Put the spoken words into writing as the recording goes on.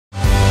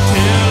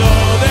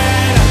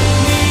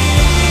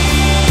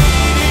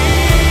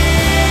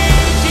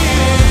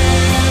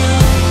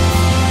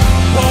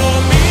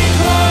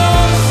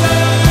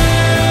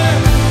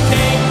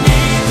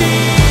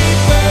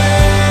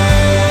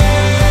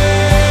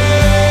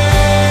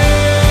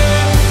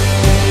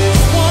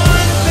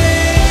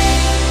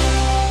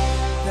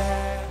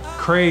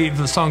Crave,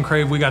 the song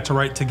Crave, we got to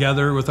write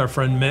together with our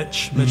friend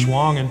Mitch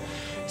Wong, and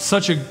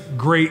such a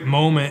great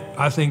moment.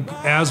 I think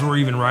as we're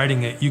even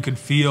writing it, you could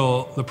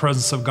feel the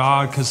presence of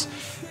God, because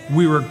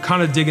we were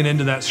kind of digging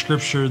into that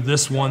scripture,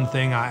 this one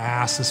thing I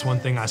ask, this one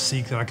thing I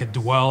seek, that I could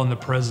dwell in the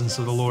presence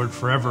of the Lord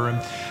forever. And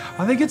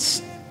I think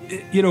it's,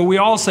 you know, we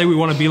all say we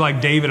want to be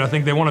like David. I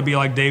think they want to be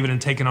like David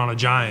and taking on a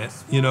giant.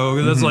 You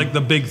know, that's like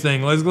the big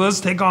thing. Let's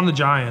take on the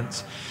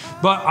giants.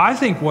 But I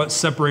think what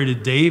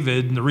separated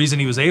David, and the reason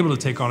he was able to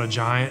take on a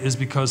giant, is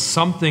because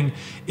something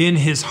in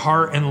his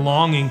heart and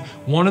longing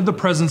wanted the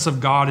presence of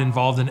God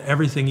involved in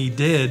everything he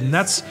did. And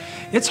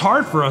it's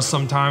hard for us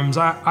sometimes.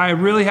 I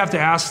really have to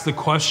ask the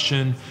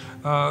question,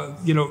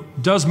 you know,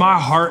 does my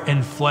heart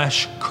and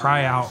flesh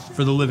cry out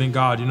for the living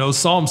God? You know,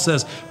 Psalm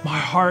says, my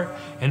heart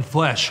and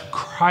flesh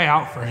cry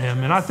out for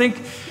him. And I think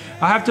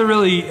I have to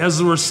really,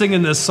 as we're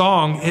singing this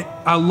song,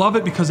 I love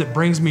it because it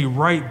brings me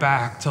right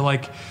back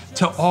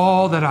to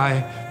all that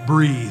I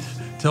breathe,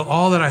 to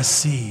all that I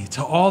see,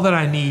 to all that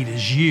I need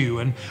is you.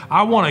 And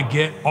I want to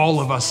get all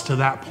of us to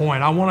that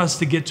point. I want us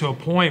to get to a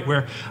point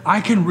where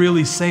I can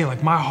really say,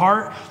 like, my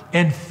heart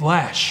and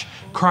flesh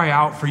cry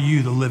out for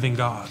you, the living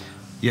God.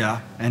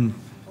 Yeah, and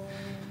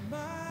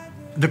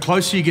the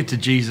closer you get to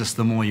Jesus,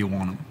 the more you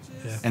want him.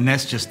 Yeah. And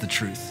that's just the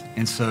truth.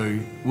 And so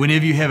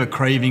whenever you have a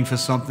craving for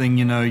something,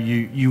 you know,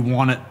 you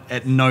want it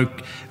at no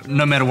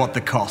matter what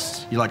the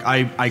cost. You're like,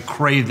 I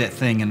crave that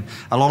thing. And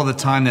a lot of the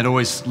time that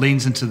always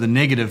leans into the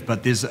negative,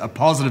 but there's a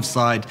positive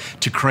side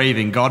to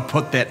craving. God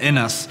put that in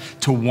us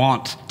to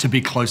want to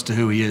be close to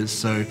who he is.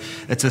 So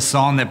it's a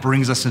song that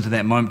brings us into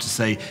that moment to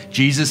say,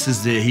 Jesus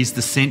is there. He's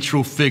the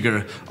central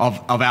figure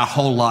of our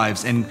whole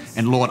lives. And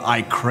Lord,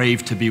 I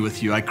crave to be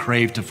with you. I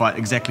crave to fight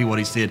exactly what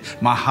he said.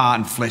 My heart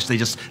and flesh,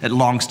 it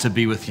longs to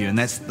be with you. And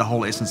that's the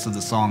whole essence of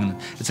the song.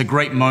 And it's a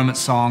great moment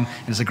song,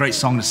 and it's a great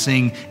song to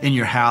sing in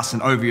your house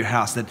and over your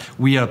house, that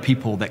we are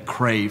people that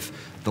crave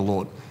the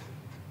Lord.